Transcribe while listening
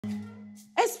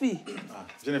SP.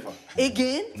 Jennifer.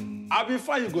 Again? I'll be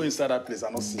fine. You go inside that place.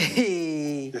 I'm not seeing.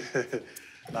 Hey.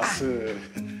 That's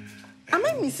Am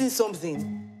I missing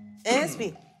something?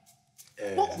 SP.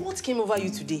 What came over you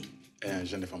today?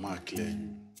 Jennifer, I'm clear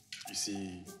you. You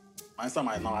see, my son,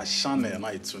 my channel, now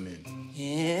it's tuning.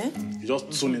 Yeah? You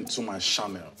just tune into my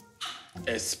channel.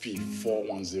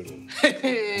 SP410.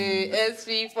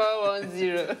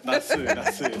 SP410. That's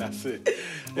it.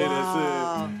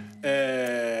 Wow.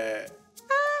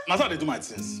 That's how they do my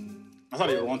things. That's how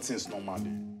they run things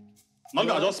normally. Not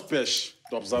that I just special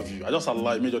to observe you. I just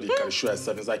allow you, majorly carry show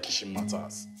S11 inside kitchen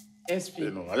matters. SP.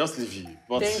 You know, I just leave you.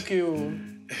 But Thank you.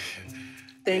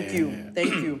 Thank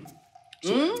you.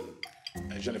 So,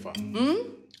 Jennifer, I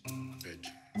beg.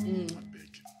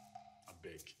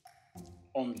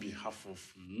 On behalf of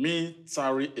me,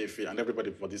 Tari, Efe, and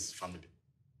everybody for this family,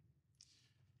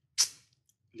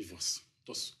 leave us.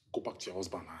 Just go back to your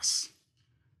husband's house.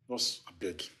 Just, I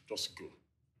beg, just go.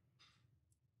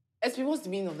 SP, what's the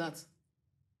meaning of that?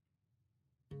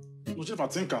 No, Jennifer,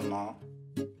 think am now.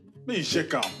 May you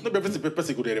shake am. Not every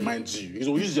person could remind you.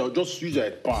 You just use your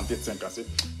head pan, they think and say,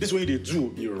 this way they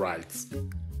do be right.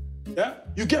 Yeah?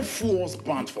 You get full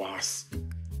husband for us.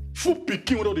 Full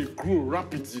picking when they grow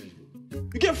rapidly.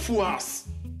 You get full ass.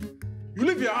 You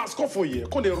leave your house, come for a year,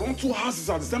 come they run 2 houses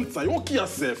at the same time. You okay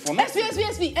yourself for nothing. SP.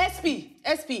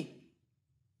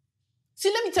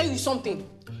 See, let me tell you something.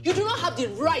 You do not have the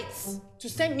right to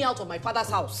send me out of my father's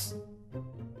house.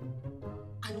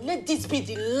 And let this be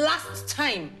the last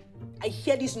time I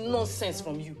hear this nonsense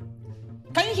from you.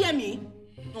 Can you hear me?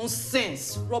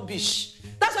 Nonsense, rubbish.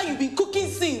 That's why you've been cooking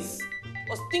since. I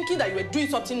was thinking that you were doing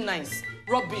something nice.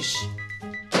 Rubbish.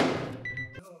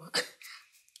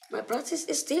 My practice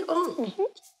is still on.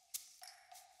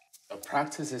 The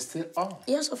practice is still on?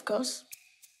 Yes, of course.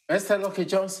 Mr. Lucky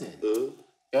Johnson,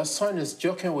 your son is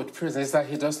joking with prison. It's that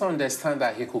he does not understand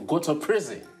that he could go to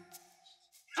prison.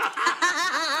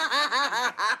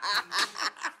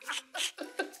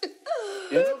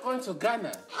 You're not going to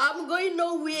Ghana. I'm going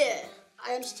nowhere.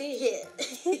 I am still here.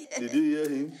 Did you hear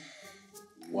him?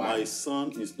 Why? My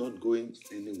son is not going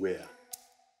anywhere.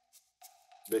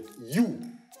 But you,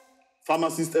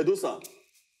 pharmacist Edosa,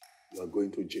 you are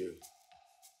going to jail.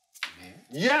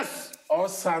 Yes! Oh,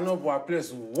 Sanobu,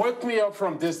 please wake me up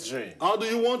from this dream. How do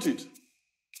you want it?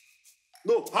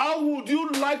 No, how would you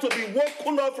like to be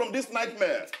woken up from this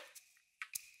nightmare?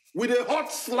 With a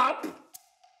hot slap,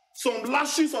 some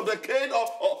lashes of the cane, or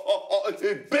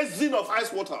a basin of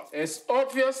ice water? It's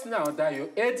obvious now that you're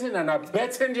aiding and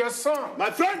abetting your son.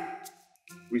 My friend,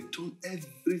 return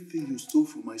everything you stole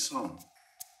from my son.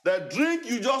 The drink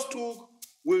you just took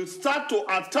will start to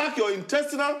attack your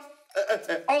intestinal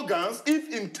organs if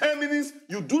in 10 minutes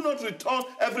you do not return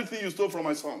everything you stole from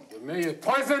my son. You mean you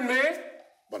poison me?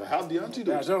 But I have the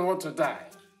antidote. I don't want to die.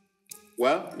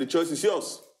 Well, the choice is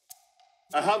yours.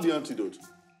 I have the antidote.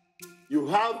 You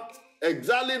have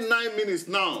exactly 9 minutes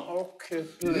now. Okay,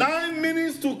 please. 9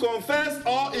 minutes to confess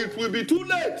or it will be too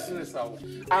late. Please,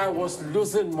 I was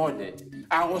losing money.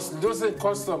 I was losing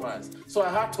customers. So I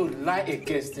had to lie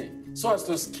against him so as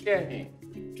to scare him.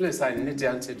 Please, I need the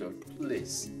antidote.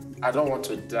 Please. I don't want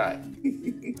to die.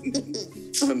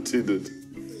 Antidote.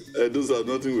 Those are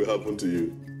nothing will happen to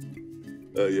you.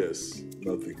 Yes,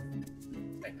 nothing.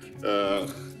 Thank you.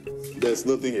 There's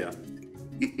nothing here.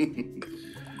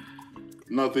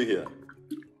 Nothing here.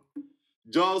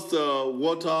 Just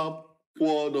water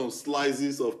poured on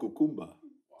slices of cucumber.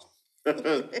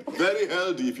 Very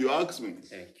healthy, if you ask me.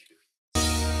 Thank you.